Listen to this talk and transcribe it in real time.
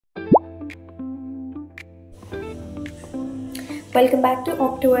Welcome back to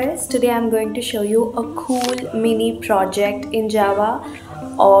OctoS. Today I'm going to show you a cool mini project in Java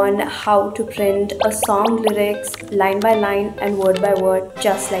on how to print a song lyrics line by line and word by word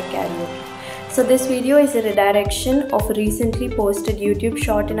just like karaoke. So this video is a redirection of a recently posted YouTube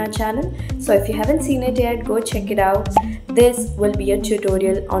short in our channel. So if you haven't seen it yet, go check it out. This will be a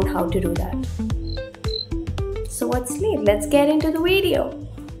tutorial on how to do that. So what's late? Let's get into the video.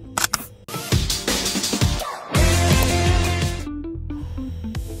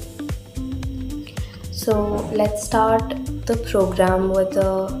 So let's start the program with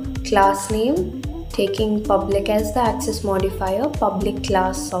a class name, taking public as the access modifier, public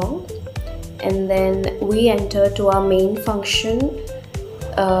class song, and then we enter to our main function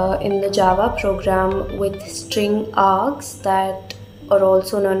in the Java program with string args that are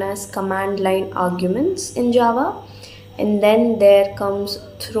also known as command line arguments in Java. And then there comes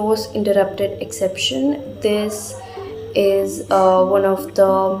throws interrupted exception. This is one of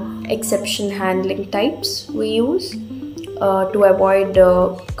the exception handling types we use to avoid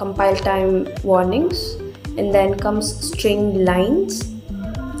compile time warnings. And then comes string lines,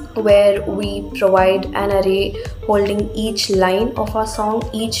 where we provide an array holding each line of our song.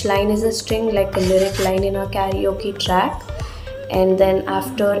 Each line is a string, like a lyric line in a karaoke track. And then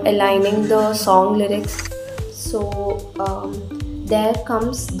after aligning the song lyrics, there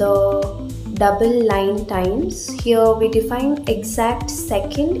comes the double line times. Here we define exact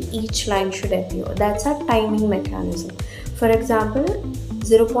second each line should appear. That's our timing mechanism. For example,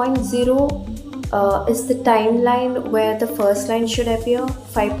 0.0 is the timeline where the first line should appear.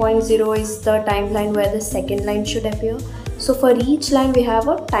 5.0 is the timeline where the second line should appear. So for each line we have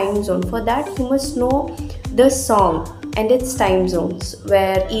a time zone. For that you must know the song and its time zones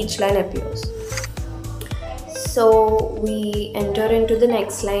where each line appears. So we enter into the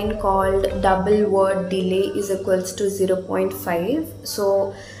next line called double word delay is equals to 0.5.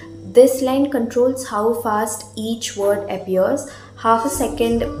 So this line controls how fast each word appears. Half a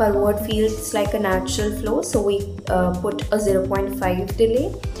second per word feels like a natural flow, so we put a 0.5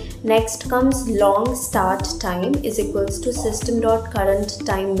 delay. Next comes long start time is equals to system.current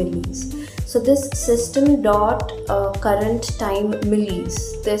time millis. So this system.current time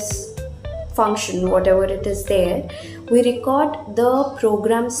millis, this function, whatever it is there, we record the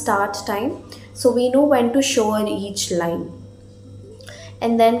program start time, so we know when to show on each line.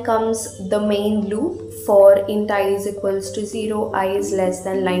 And then comes the main loop for int I is equals to 0, I is less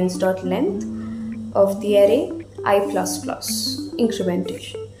than lines dot length of the array, I++,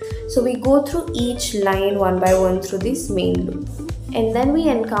 incrementation. So we go through each line one by one through this main loop. And then we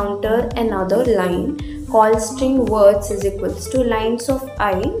encounter another line called string words is equals to lines of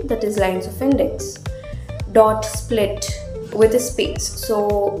I, that is lines of index, dot split with a space.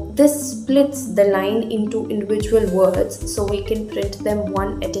 So this splits the line into individual words, so we can print them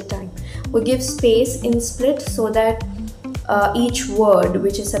one at a time. We give space in split so that each word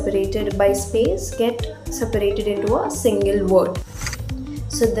which is separated by space get separated into a single word.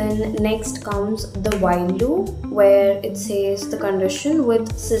 So then next comes the while loop, where it says the condition with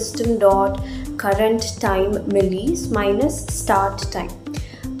system.current time millis minus start time,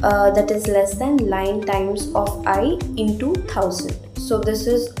 that is less than line times of I into 1000. So this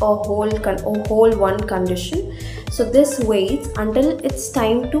is a whole one condition. So this waits until it's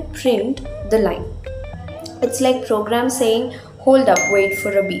time to print the line. It's like program saying hold up, wait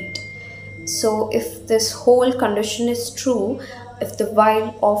for a beat. So if this whole condition is true, if the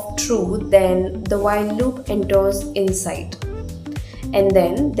while of true, then the while loop enters inside. And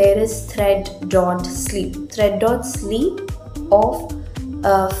then there is thread.sleep. Thread.sleep of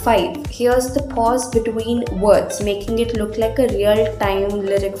 5. Here's the pause between words, making it look like a real-time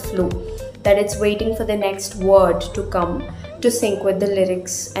lyric flow, that it's waiting for the next word to come to sync with the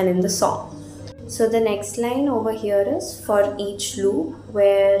lyrics and in the song. So the next line over here is for each loop,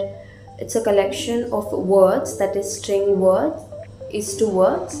 where it's a collection of words, that is string words is to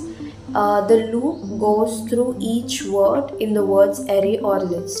words. The loop goes through each word in the words array or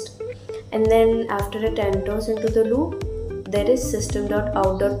list, and then after it enters into the loop, there is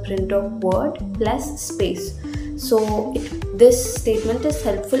system.out.print of word plus space. So this statement is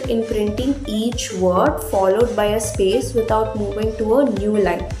helpful in printing each word followed by a space without moving to a new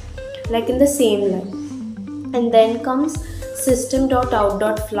line, like in the same line. And then comes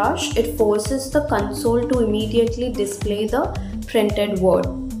system.out.flush. It forces the console to immediately display the printed word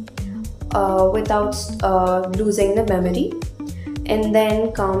without losing the memory. And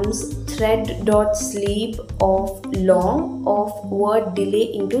then comes thread.sleep of long of word delay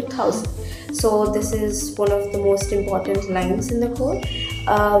into 1000. So this is one of the most important lines in the code.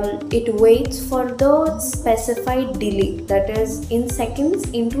 it waits for the specified delay, that is in seconds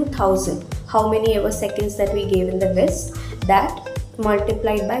into 1000, how many ever seconds that we gave in the list, that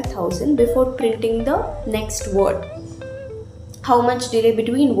multiplied by 1000 before printing the next word, how much delay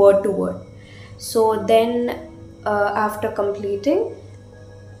between word to word. So then after completing,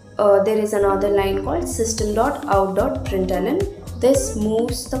 there is another line called system.out.println. This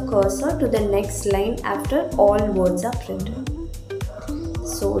moves the cursor to the next line after all words are printed.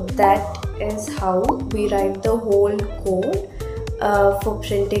 So that is how we write the whole code for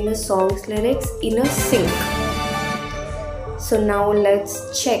printing a song's lyrics in a sync. So now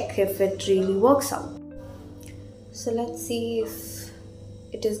let's check if it really works out. So let's see if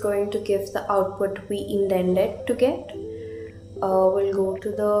it is going to give the output we intended to get. We'll go to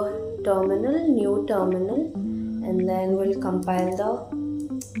the terminal, new terminal, and then we'll compile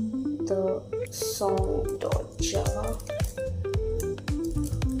the song.java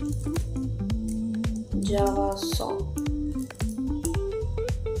song.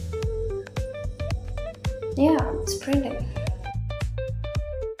 Yeah, it's printing.